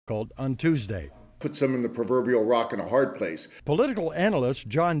difficult on Tuesday. Puts them in the proverbial rock and a hard place. Political analyst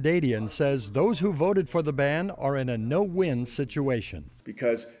John Dadian says those who voted for the ban are in a no-win situation.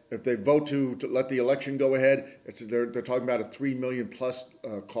 Because if they vote to let the election go ahead, they're talking about a $3 million plus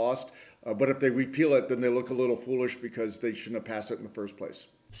cost. But if they repeal it, then they look a little foolish because they shouldn't have passed it in the first place.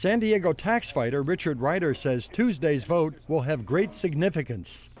 San Diego tax fighter Richard Ryder says Tuesday's vote will have great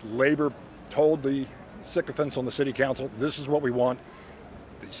significance. Labor told the sycophants on the city council, this is what we want.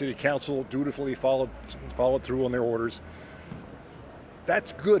 The city council dutifully followed through on their orders.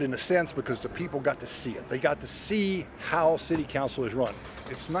 That's good in a sense because the people got to see it. They got to see how city council is run.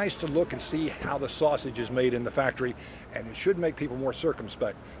 It's nice to look and see how the sausage is made in the factory, and it should make people more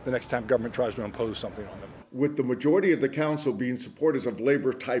circumspect the next time government tries to impose something on them. With the majority of the council being supporters of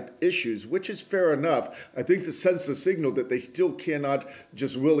labor-type issues, which is fair enough, I think this sends a signal that they still cannot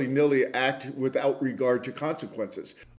just willy-nilly act without regard to consequences.